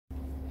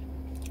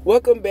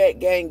Welcome back,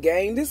 gang.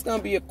 This is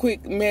gonna be a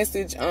quick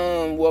message,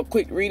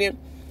 quick reading,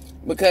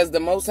 because the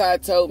Most High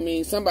told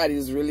me somebody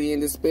is really in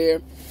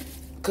despair.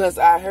 Cause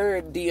I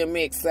heard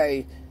DMX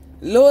say,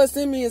 "Lord,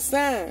 send me a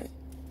sign."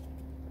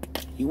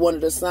 You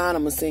wanted a sign,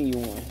 I'm gonna send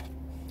you one.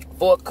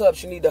 4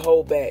 cups, you need to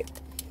hold back.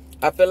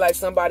 I feel like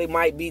somebody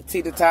might be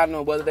teeter-tottering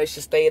on whether they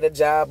should stay at a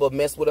job or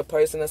mess with a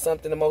person or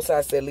something. The Most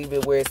High said, leave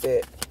it where it's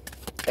at.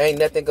 Ain't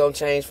nothing gonna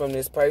change from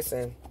this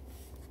person.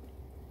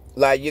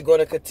 Like, you're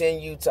gonna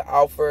continue to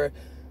offer.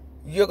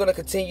 You're going to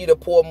continue to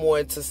pour more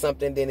into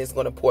something than it's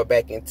going to pour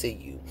back into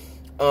you.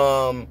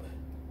 And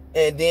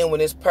then when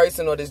this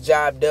person or this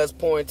job does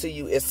pour into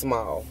you, it's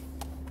small.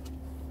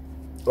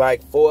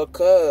 Like 4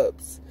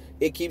 cups.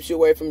 It keeps you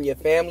away from your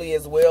family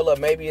as well. Or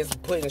maybe it's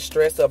putting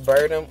stress or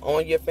burden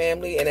on your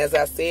family. And as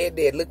I said,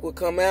 that look what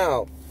come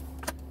out.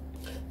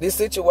 This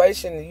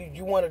situation,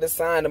 you wanted a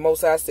sign. The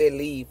Most High said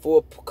leave.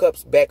 4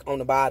 cups back on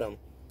the bottom.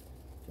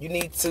 You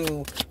need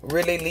to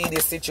really leave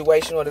this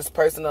situation or this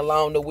person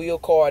alone. The wheel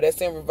card, that's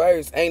in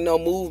reverse. Ain't no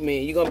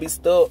movement. You're going to be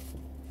stuck.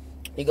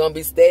 You're going to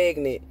be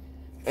stagnant.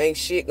 Ain't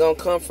shit going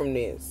to come from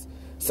this.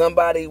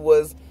 Somebody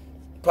was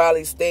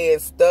probably staying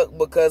stuck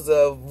because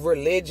of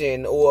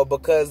religion or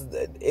because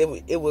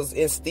it was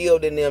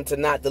instilled in them to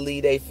not to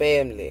lead their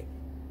family.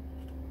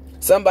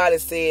 Somebody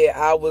said,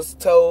 I was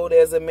told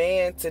as a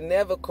man to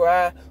never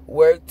cry.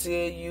 Work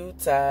till you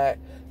tired.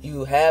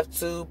 You have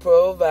to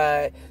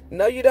provide.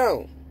 No, you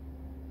don't.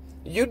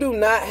 You do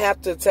not have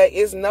to take,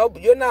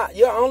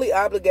 you're only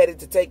obligated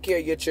to take care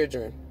of your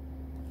children.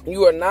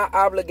 You are not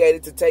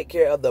obligated to take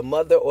care of the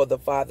mother or the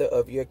father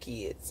of your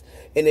kids.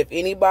 And if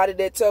anybody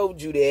that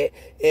told you that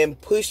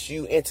and pushed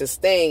you into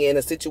staying in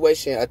a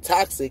situation, a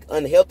toxic,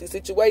 unhealthy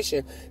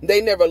situation, they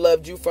never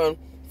loved you from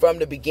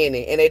the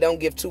beginning, and they don't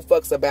give 2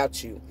 fucks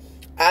about you.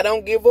 I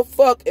don't give a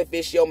fuck if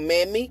it's your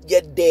mammy,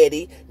 your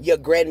daddy, your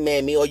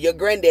grandmammy, or your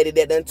granddaddy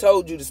that done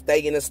told you to stay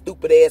in a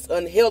stupid-ass,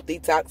 unhealthy,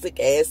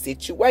 toxic-ass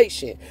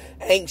situation.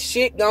 Ain't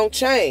shit gonna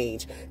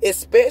change.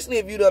 Especially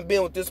if you done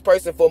been with this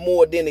person for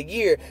more than a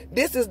year.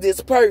 This is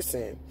this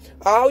person.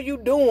 All you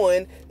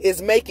doing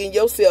is making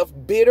yourself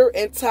bitter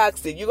and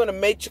toxic. You're gonna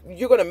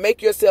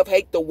make yourself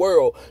hate the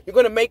world. You're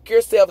gonna make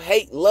yourself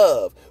hate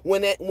love.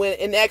 When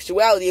in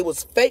actuality it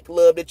was fake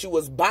love that you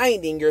was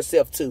binding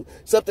yourself to.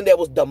 Something that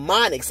was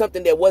demonic.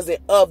 Something that wasn't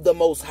of the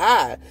Most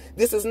High.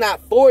 This is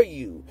not for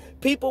you.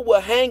 People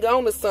will hang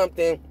on to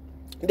something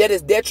that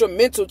is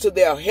detrimental to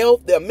their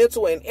health, their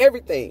mental, and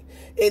everything,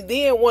 and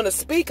then want to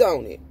speak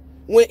on it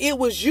when it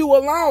was you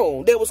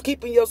alone that was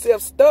keeping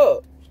yourself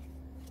stuck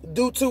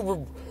due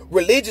to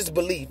religious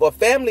belief or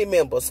family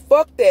members.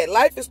 Fuck that.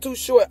 Life is too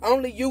short.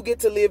 Only you get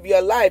to live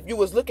your life. You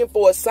was looking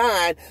for a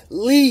sign.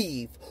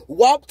 Leave.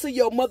 Walk till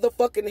your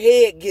motherfucking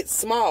head gets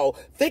small.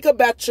 Think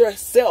about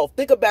yourself.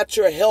 Think about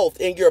your health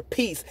and your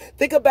peace.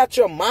 Think about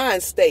your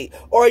mind state.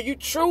 Or are you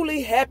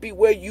truly happy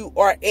where you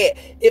are at?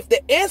 If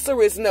the answer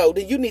is no,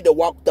 then you need to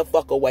walk the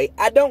fuck away.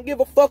 I don't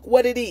give a fuck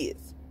what it is.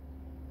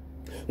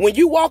 When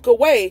you walk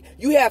away,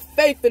 you have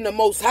faith in the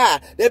Most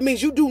High. That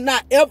means you do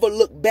not ever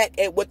look back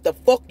at what the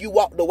fuck you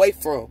walked away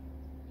from.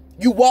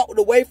 You walked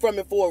away from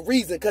it for a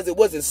reason, because it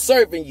wasn't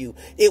serving you.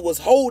 It was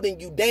holding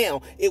you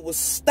down. It was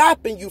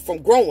stopping you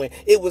from growing.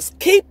 It was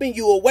keeping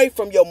you away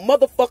from your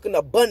motherfucking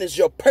abundance,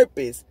 your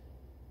purpose.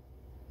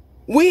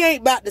 We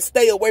ain't about to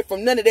stay away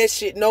from none of that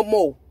shit no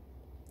more.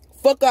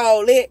 Fuck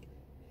all that.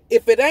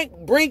 If it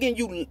ain't bringing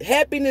you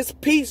happiness,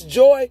 peace,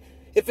 joy,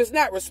 if it's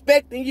not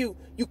respecting you,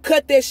 you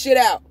cut that shit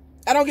out.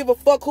 I don't give a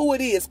fuck who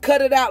it is.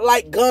 Cut it out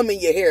like gum in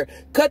your hair.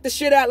 Cut the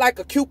shit out like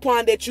a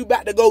coupon that you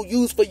about to go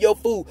use for your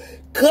food.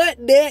 Cut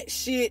that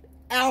shit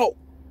out.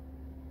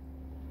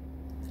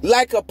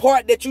 Like a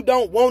part that you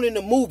don't want in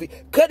the movie.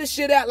 Cut the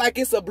shit out like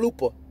it's a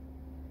blooper.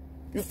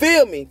 You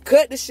feel me?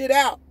 Cut the shit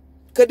out.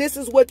 Because this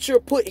is what you're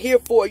put here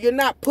for. You're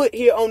not put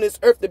here on this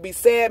earth to be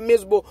sad,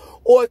 miserable,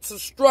 or to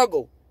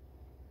struggle.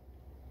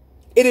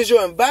 It is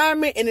your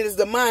environment, and it is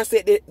the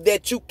mindset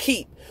that you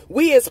keep.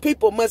 We as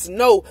people must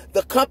know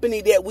the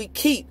company that we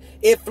keep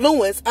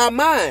influence our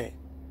mind.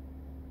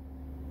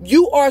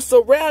 You are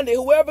surrounded,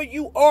 whoever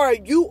you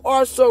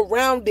are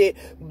surrounded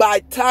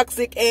by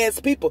toxic ass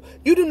people.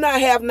 You do not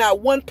have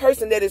not one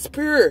person that is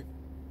pure.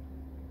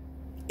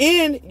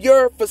 In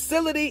your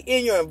facility,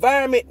 in your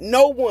environment,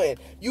 no one.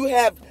 You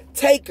have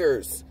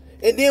takers.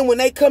 And then when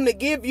they come to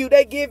give you,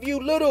 they give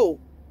you little.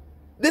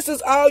 This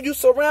is all you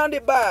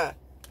surrounded by.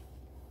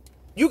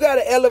 You got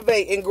to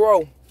elevate and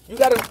grow. You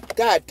got to,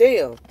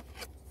 goddamn,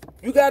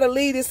 you got to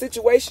leave this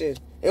situation.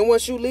 And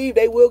once you leave,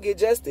 they will get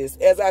justice.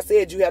 As I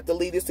said, you have to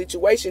leave this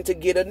situation to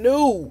get a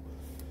new.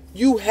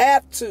 You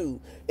have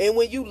to. And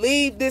when you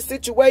leave this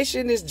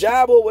situation, this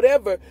job or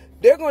whatever,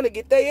 they're going to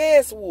get their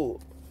ass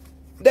whooped.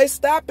 They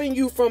stopping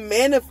you from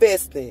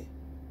manifesting.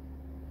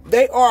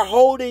 They are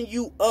holding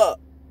you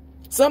up.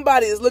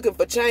 Somebody is looking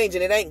for change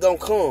and it ain't going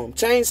to come.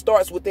 Change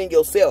starts within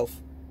yourself.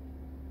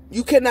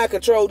 You cannot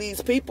control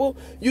these people.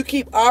 You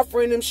keep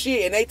offering them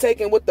shit and they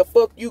taking what the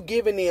fuck you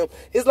giving them.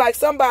 It's like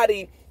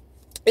somebody,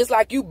 it's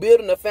like you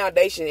building a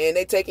foundation and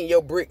they taking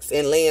your bricks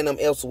and laying them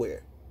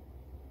elsewhere.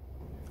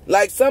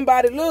 Like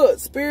somebody, look,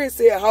 Spirit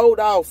said, hold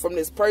off from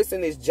this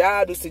person, this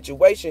job, this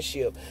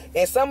situationship.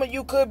 And some of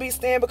you could be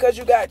staying because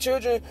you got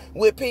children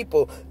with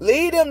people.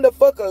 Leave them the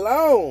fuck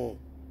alone.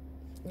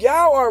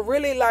 Y'all are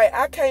really like,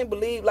 I can't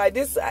believe like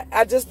this.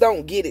 I just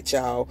don't get it,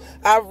 y'all.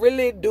 I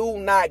really do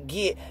not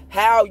get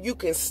how you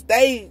can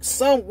stay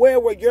somewhere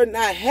where you're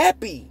not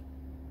happy.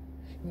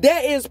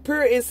 That is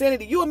pure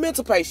insanity. You're a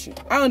mental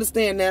patient. I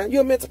understand now.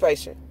 You're a mental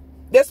patient.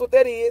 That's what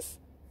that is.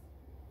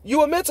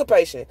 You a mental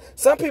patient.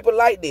 Some people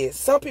like this.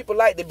 Some people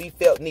like to be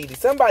felt needy.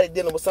 Somebody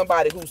dealing with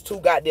somebody who's too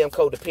goddamn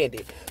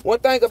codependent. One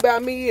thing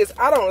about me is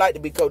I don't like to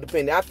be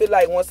codependent. I feel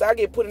like once I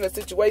get put in a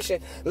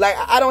situation, like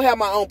I don't have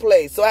my own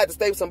place, so I have to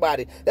stay with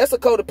somebody. That's a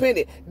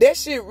codependent. That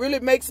shit really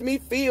makes me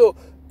feel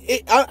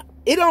it.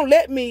 It don't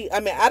let me,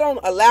 I don't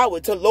allow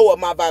it to lower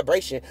my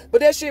vibration.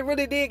 But that shit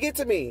really did get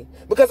to me.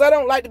 Because I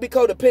don't like to be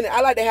codependent. I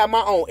like to have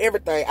my own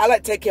everything. I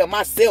like to take care of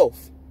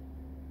myself.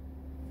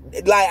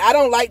 Like, I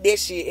don't like that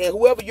shit. And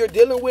whoever you're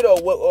dealing with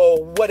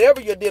or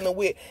whatever you're dealing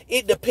with,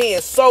 it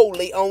depends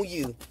solely on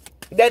you.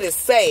 That is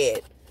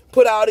sad.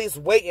 Put all this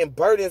weight and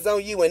burdens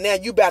on you and now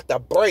you about to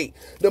break.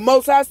 The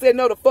Most High said,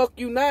 no, the fuck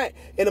you not.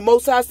 And the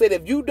Most High said,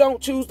 if you don't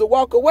choose to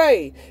walk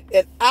away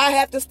and I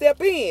have to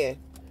step in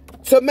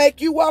to make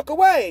you walk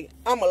away,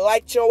 I'm going to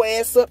light your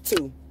ass up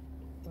too.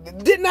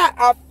 Did not,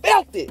 I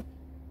felt it.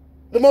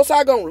 The Most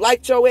High gonna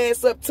light your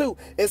ass up too.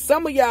 And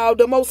some of y'all,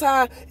 the Most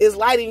High is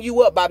lighting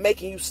you up by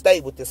making you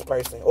stay with this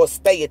person or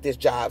stay at this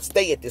job,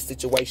 stay at this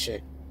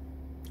situation.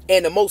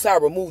 And the Most High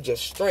removed your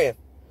strength.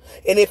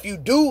 And if you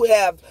do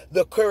have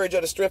the courage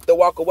or the strength to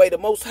walk away, the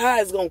Most High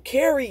is gonna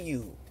carry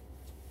you.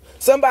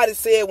 Somebody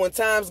said when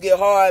times get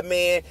hard,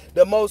 man,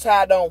 the Most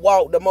High don't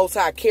walk, the Most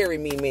High carry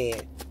me,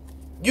 man.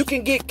 You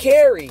can get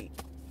carried.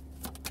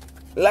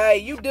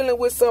 Like, you dealing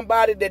with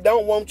somebody that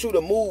don't want you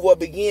to move or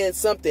begin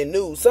something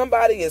new.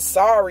 Somebody is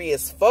sorry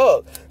as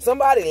fuck.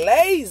 Somebody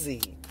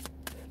lazy.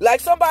 Like,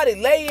 somebody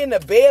lay in the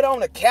bed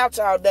on the couch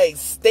all day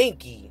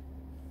stinky.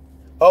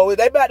 Oh,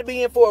 they about to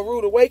be in for a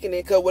rude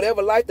awakening because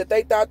whatever life that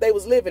they thought they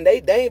was living,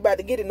 they ain't about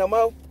to get it no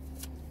more.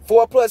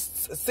 4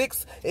 plus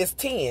 6 is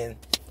 10.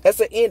 That's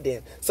an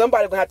ending.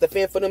 Somebody gonna have to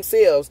fend for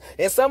themselves.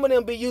 And some of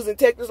them be using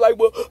techniques like,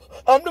 well,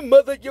 I'm the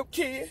mother of your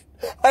kid.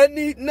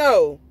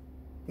 No.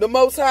 The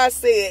Most High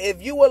said,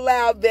 if you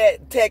allow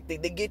that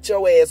tactic to get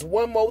your ass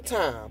one more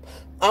time,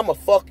 I'ma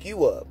fuck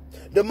you up.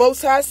 The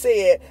Most High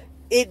said,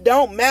 it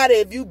don't matter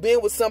if you've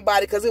been with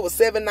somebody, because it was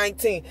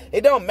 719.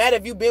 It don't matter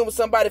if you've been with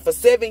somebody for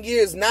 7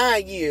 years,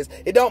 9 years.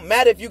 It don't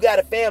matter if you got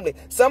a family.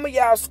 Some of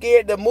y'all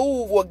scared to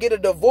move or get a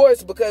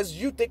divorce because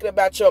you thinking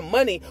about your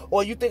money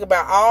or you think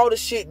about all the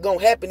shit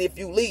gonna happen if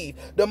you leave.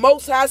 The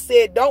Most High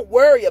said, don't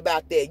worry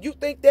about that. You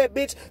think that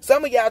bitch,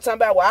 some of y'all talking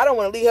about, well, I don't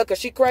want to leave her because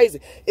she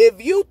crazy.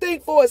 If you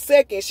think for a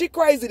second she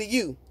crazy to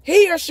you,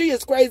 he or she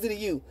is crazy to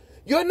you,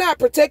 you're not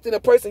protecting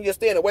the person you're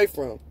staying away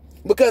from,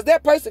 because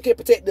that person can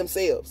protect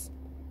themselves.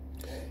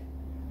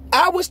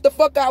 I wish the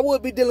fuck I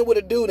would be dealing with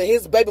a dude and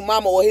his baby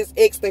mama or his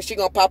ex thinks she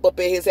gonna pop up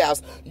at his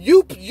house.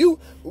 You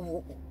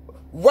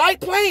right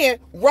playing,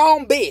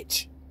 wrong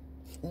bitch.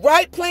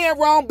 Right playing,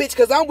 wrong bitch,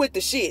 because I'm with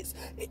the shits.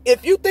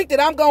 If you think that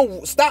I'm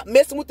gonna stop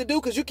messing with the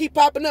dude because you keep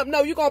popping up,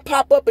 no, you're gonna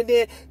pop up and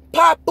then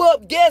pop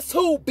up, guess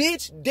who,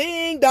 bitch?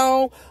 Ding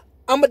dong.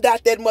 I'ma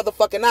dot that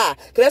motherfucking eye.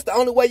 Because that's the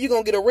only way you're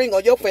gonna get a ring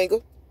on your finger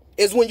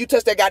is when you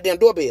touch that goddamn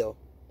doorbell.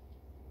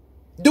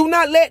 Do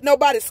not let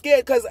nobody scare,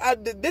 because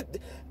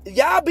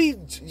y'all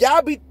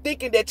be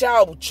thinking that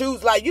y'all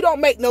choose, like, you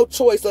don't make no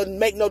choice or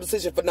make no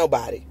decision for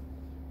nobody.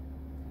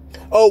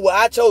 Oh, well,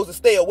 I chose to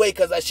stay away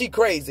because she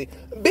crazy.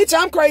 Bitch,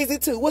 I'm crazy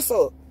too. What's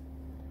up?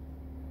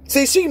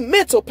 See, she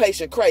mental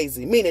patient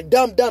crazy, meaning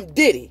dumb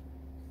diddy.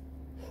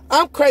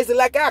 I'm crazy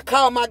like I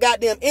call my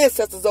goddamn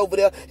ancestors over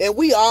there and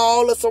we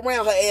all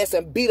surround her ass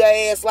and beat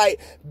her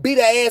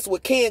ass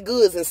with canned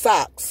goods and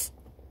socks.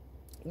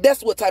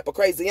 That's what type of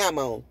crazy I'm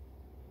on.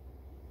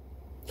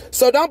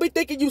 So don't be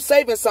thinking you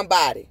saving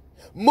somebody.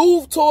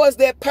 Move towards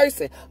that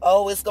person.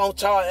 Oh, it's gonna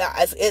charge.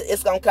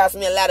 It's gonna cost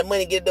me a lot of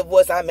money to get a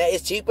divorce.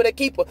 It's cheaper to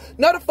keep her.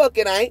 No, the fuck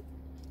it ain't.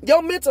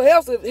 Your mental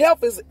health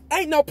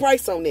ain't no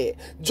price on that.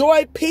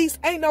 Joy, peace,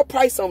 ain't no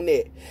price on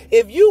that.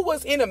 If you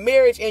was in a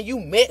marriage and you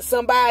met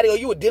somebody, or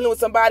you were dealing with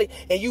somebody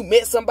and you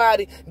met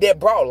somebody that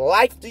brought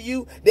life to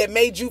you, that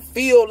made you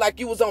feel like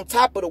you was on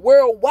top of the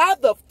world, why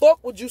the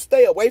fuck would you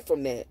stay away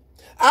from that?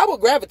 I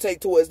would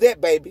gravitate towards that,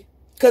 baby.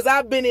 Because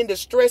I've been in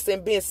distress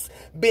and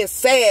been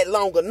sad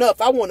long enough.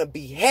 I want to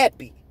be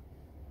happy.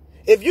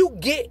 If you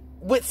get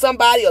with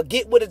somebody or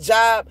get with a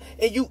job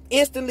and you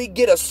instantly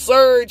get a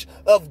surge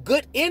of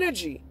good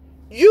energy,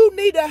 you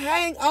need to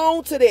hang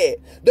on to that.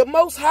 The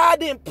Most High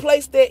didn't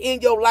place that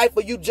in your life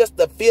for you just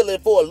to feel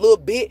it for a little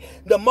bit.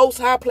 The Most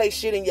High placed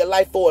shit in your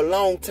life for a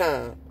long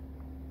time,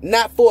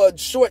 not for a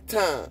short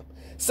time.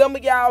 Some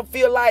of y'all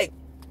feel like,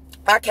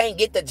 I can't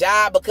get the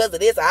job because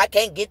of this. I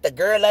can't get the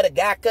girl or the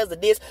guy because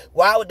of this.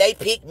 Why would they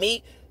pick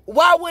me?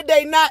 Why would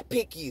they not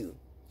pick you?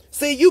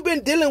 See, you've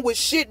been dealing with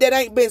shit that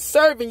ain't been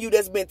serving you,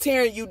 that's been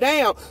tearing you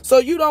down. So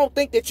you don't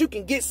think that you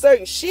can get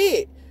certain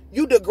shit.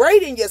 You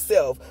degrading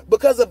yourself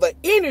because of an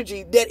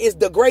energy that is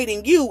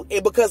degrading you,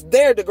 and because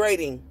they're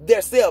degrading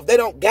themselves. They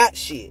don't got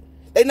shit.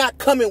 They're not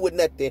coming with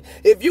nothing.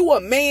 If you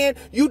a man,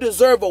 you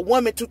deserve a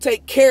woman to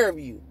take care of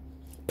you.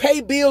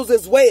 Pay bills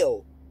as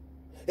well.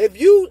 If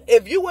you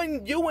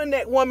and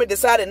that woman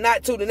decided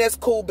not to, then that's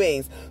cool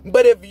beans.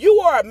 But if you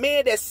are a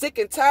man that's sick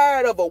and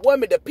tired of a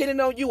woman depending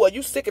on you, or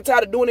you sick and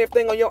tired of doing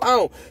everything on your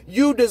own,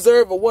 you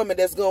deserve a woman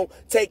that's going to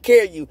take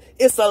care of you.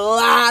 It's a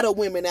lot of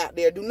women out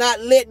there. Do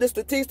not let the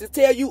statistics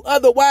tell you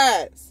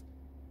otherwise.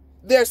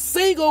 They're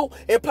single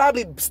and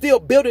probably still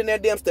building their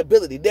damn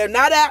stability. They're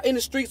not out in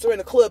the streets or in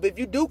the club. If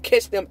you do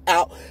catch them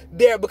out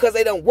there because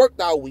they done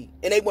worked all week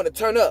and they want to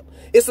turn up,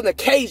 it's an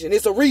occasion.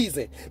 It's a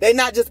reason. They're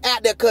not just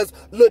out there because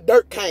Lil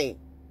Durk came.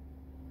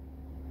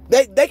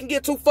 They can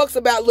get two fucks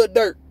about Lil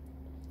Durk.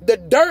 The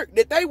dirt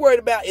that they worried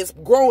about is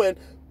growing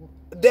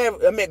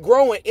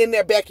in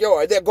their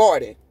backyard, their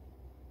garden.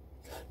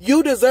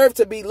 You deserve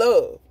to be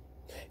loved.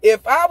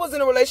 If I was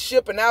in a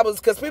relationship and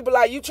because people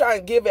like you trying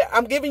to give it,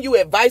 I'm giving you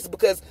advice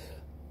because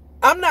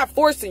I'm not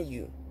forcing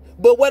you.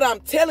 But what I'm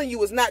telling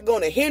you is not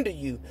going to hinder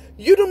you.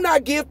 You do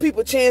not give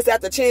people chance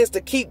after chance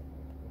to keep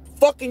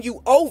fucking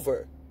you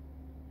over.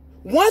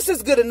 Once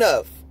is good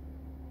enough.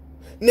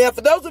 Now,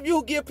 for those of you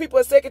who give people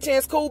a second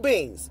chance, cool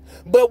beans.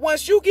 But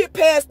once you get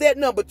past that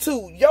number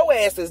 2, your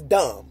ass is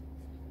dumb.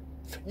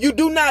 You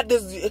do not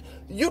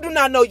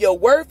know your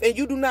worth, and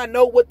you do not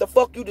know what the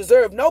fuck you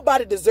deserve.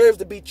 Nobody deserves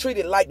to be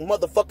treated like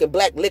motherfucking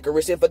black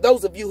licorice. And for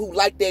those of you who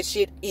like that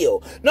shit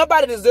ill,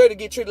 nobody deserves to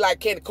get treated like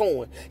candy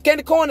corn.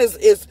 Candy corn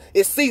is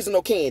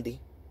seasonal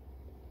candy.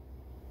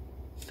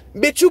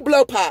 Bitch, you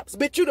blow pops.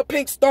 Bitch, you the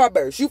pink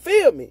starburst. You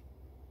feel me?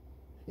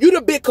 You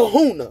the big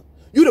kahuna.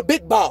 You the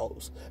big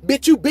balls.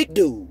 Bitch, you big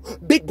dude.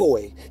 Big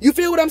boy. You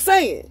feel what I'm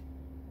saying?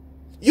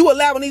 You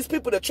allowing these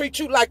people to treat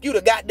you like you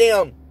the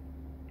goddamn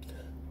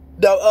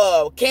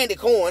candy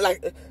corn,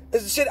 like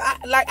shit.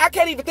 I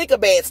can't even think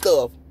of bad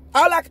stuff.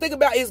 All I can think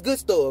about is good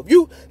stuff.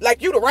 You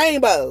the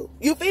rainbow.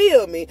 You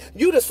feel me?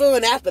 You the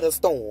sun after the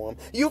storm.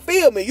 You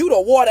feel me? You the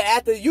water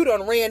after you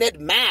done ran that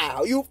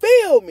mile. You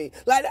feel me?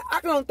 Like, I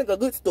can't think of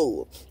good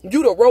stuff.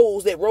 You the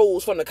rose that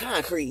rose from the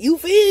concrete. You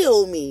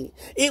feel me?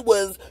 You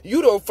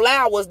the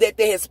flowers that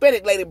the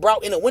Hispanic lady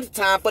brought in the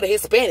wintertime for the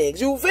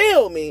Hispanics. You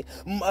feel me?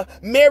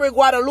 Mary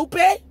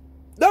Guadalupe?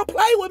 Don't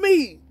play with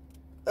me.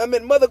 I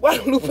mean, Mother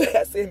Guadalupe.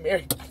 I said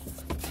Mary.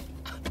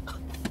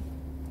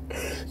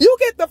 You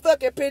get the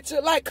fucking picture,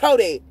 like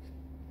Kodak.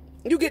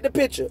 You get the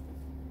picture.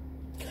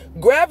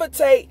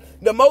 Gravitate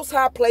the Most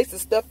High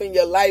places stuff in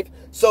your life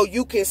so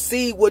you can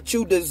see what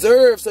you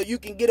deserve, so you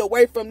can get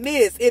away from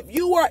this. If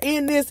you are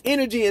in this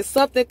energy and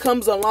something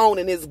comes along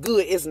and it's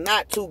good, it's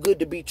not too good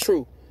to be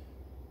true.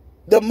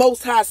 The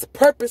Most High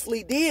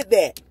purposely did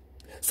that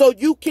so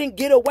you can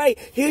get away.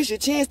 Here's your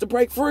chance to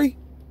break free.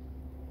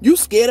 You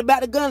scared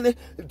about the gun?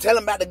 Tell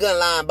them about the gun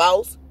line,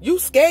 boss. You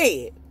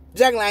scared.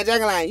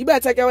 Jack-a-line. You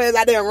better take your ass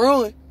out there and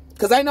run.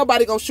 Because ain't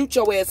nobody going to shoot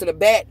your ass in the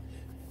back.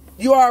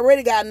 You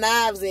already got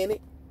knives in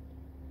it.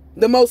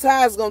 The Most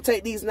High is going to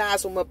take these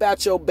knives from up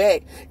out your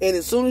back. And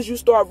as soon as you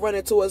start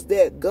running towards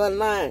that gun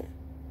line,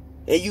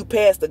 and you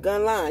pass the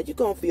gun line, you're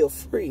going to feel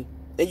free.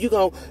 And you're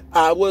going to,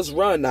 I was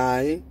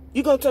running.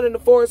 You're going to turn into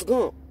Forrest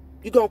Gump.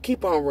 You're going to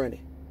keep on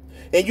running.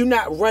 And you're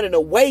not running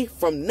away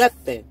from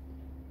nothing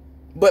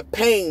but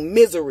pain,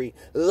 misery,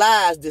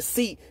 lies,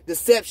 deceit,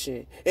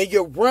 deception. And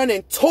you're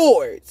running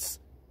towards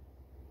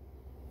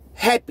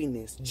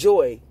happiness,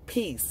 joy,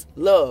 peace,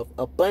 love,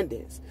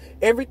 abundance.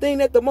 Everything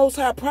that the Most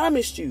High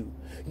promised you.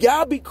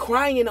 Y'all be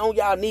crying on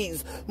y'all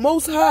knees.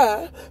 Most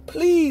High,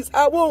 please,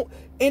 I won't.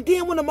 And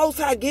then when the Most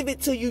High give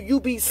it to you, you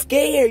be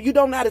scared. You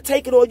don't know how to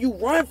take it, or you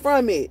run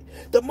from it.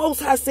 The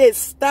Most High said,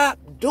 stop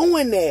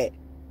doing that.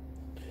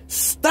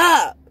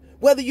 Stop.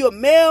 Whether you're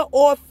male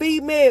or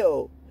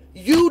female,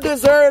 you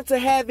deserve to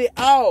have it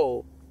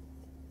all.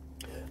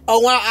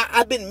 Oh,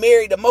 I've been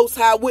married. The Most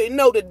High wouldn't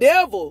know. The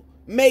devil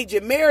made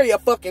you marry a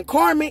fucking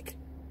karmic.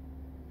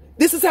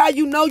 This is how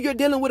you know you're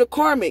dealing with a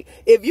karmic.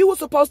 If you were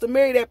supposed to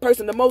marry that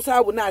person, the Most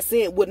High would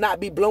not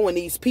be blowing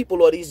these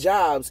people or these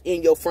jobs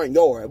in your front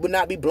yard. Would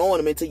not be blowing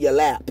them into your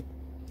lap.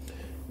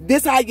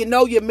 This how you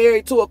know you're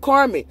married to a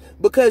karmic.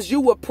 Because you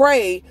will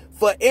pray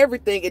for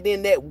everything, and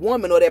then that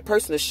woman or that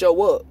person to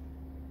show up.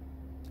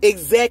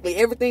 Exactly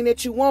everything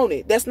that you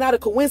wanted. That's not a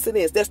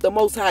coincidence. That's the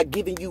Most High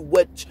giving you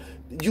what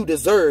you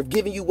deserve,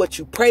 giving you what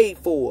you prayed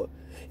for.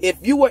 If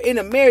you were in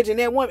a marriage and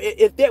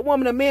if that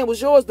woman or man was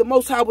yours, the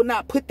Most High would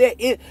not put that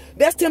in.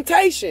 That's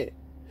temptation.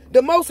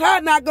 The Most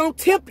High not going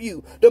to tempt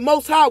you. The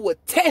Most High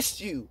would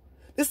test you.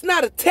 It's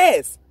not a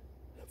test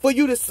for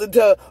you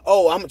to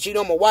oh, I'm going to cheat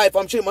on my wife,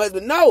 I'm cheating on my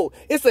husband. No,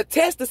 it's a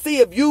test to see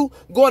if you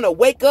going to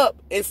wake up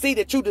and see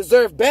that you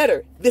deserve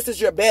better. This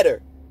is your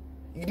better.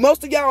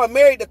 Most of y'all are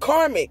married to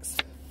karmics.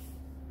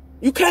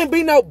 You can't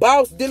be no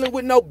boss dealing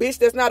with no bitch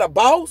that's not a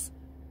boss.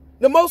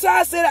 The Most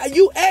High said, I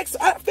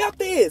felt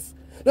this.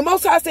 The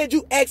Most High said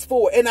you asked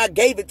for it, and I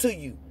gave it to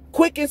you.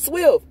 Quick and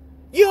swift.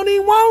 You don't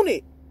even want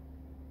it.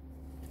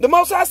 The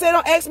Most High said,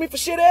 don't ask me for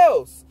shit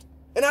else.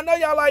 And I know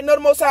y'all like, no,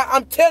 the Most High,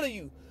 I'm telling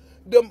you.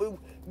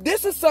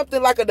 This is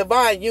something like a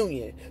divine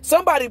union.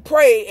 Somebody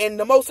prayed and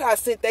the Most High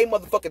sent their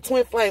motherfucking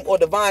twin flame or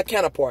divine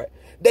counterpart.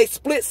 They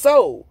split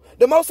soul.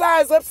 The Most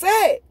High is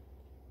upset.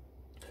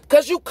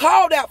 Because you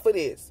called out for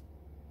this.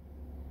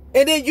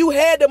 And then you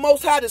had the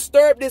Most High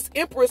disturb this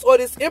empress or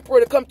this emperor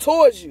to come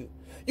towards you.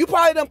 You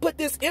probably done put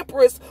this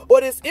empress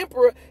or this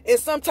emperor in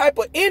some type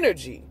of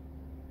energy.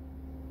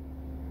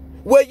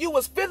 Where you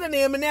was feeling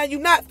them and now you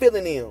not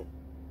feeling them.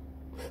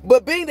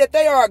 But being that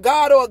they are a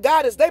god or a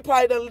goddess, they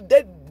probably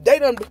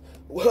done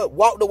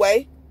walked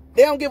away.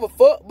 They don't give a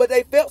fuck, but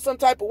they felt some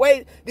type of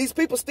way. These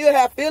people still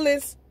have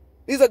feelings.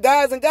 These are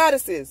gods and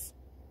goddesses.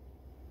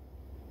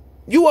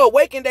 You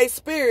awaken their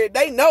spirit.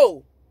 They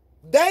know.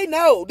 They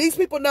know. These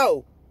people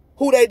know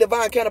who their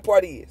divine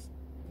counterpart is.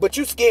 But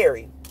you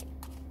scary.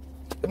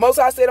 The Most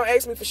High said, don't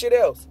ask me for shit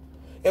else.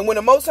 And when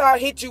the Most High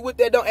hit you with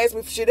that, don't ask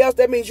me for shit else,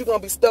 that means you're going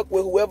to be stuck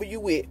with whoever you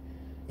with.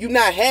 You're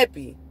not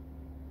happy.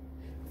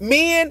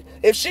 Men,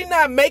 if she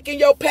not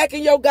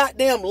packing your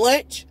goddamn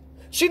lunch,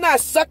 she not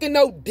sucking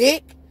no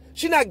dick,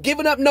 she not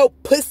giving up no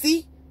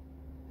pussy,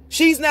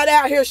 she's not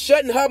out here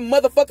shutting her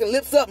motherfucking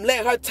lips up and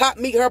letting her top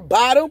meet her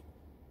bottom,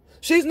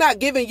 she's not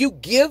giving you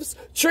gifts,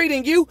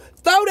 treating you,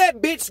 throw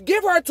that bitch,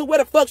 give her to where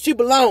the fuck she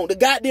belong, the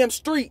goddamn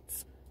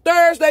streets.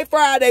 Thursday,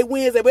 Friday,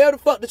 Wednesday, wherever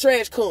the fuck the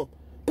trash come.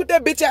 Put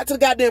that bitch out to the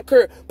goddamn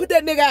curb. Put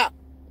that nigga out.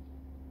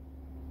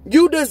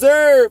 You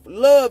deserve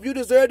love. You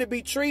deserve to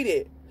be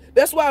treated.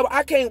 That's why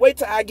I can't wait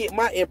till I get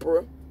my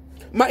emperor.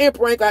 My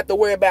emperor ain't got to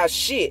worry about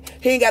shit.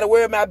 He ain't got to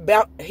worry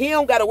he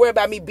don't got to worry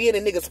about me being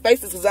in niggas'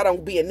 faces because I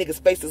don't be in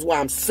niggas' faces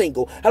while I'm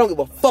single. I don't give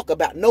a fuck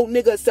about no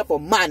nigga except for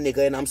my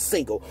nigga and I'm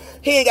single.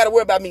 He ain't got to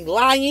worry about me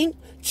lying,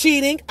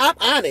 cheating. I'm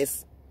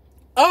honest.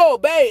 Oh,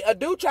 babe, a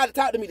dude tried to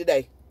talk to me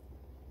today.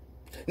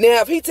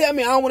 Now, if he tell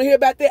me I don't want to hear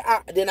about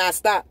that, then I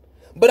stop.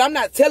 But I'm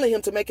not telling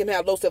him to make him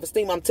have low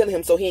self-esteem. I'm telling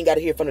him so he ain't got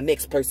to hear from the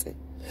next person.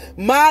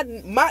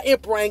 My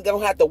emperor ain't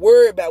going to have to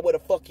worry about where the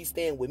fuck he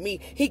stand with me.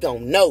 He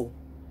going to know.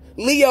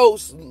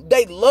 Leos,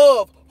 they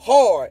love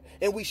hard.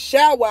 And we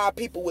shower our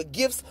people with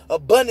gifts,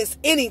 abundance,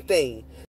 anything.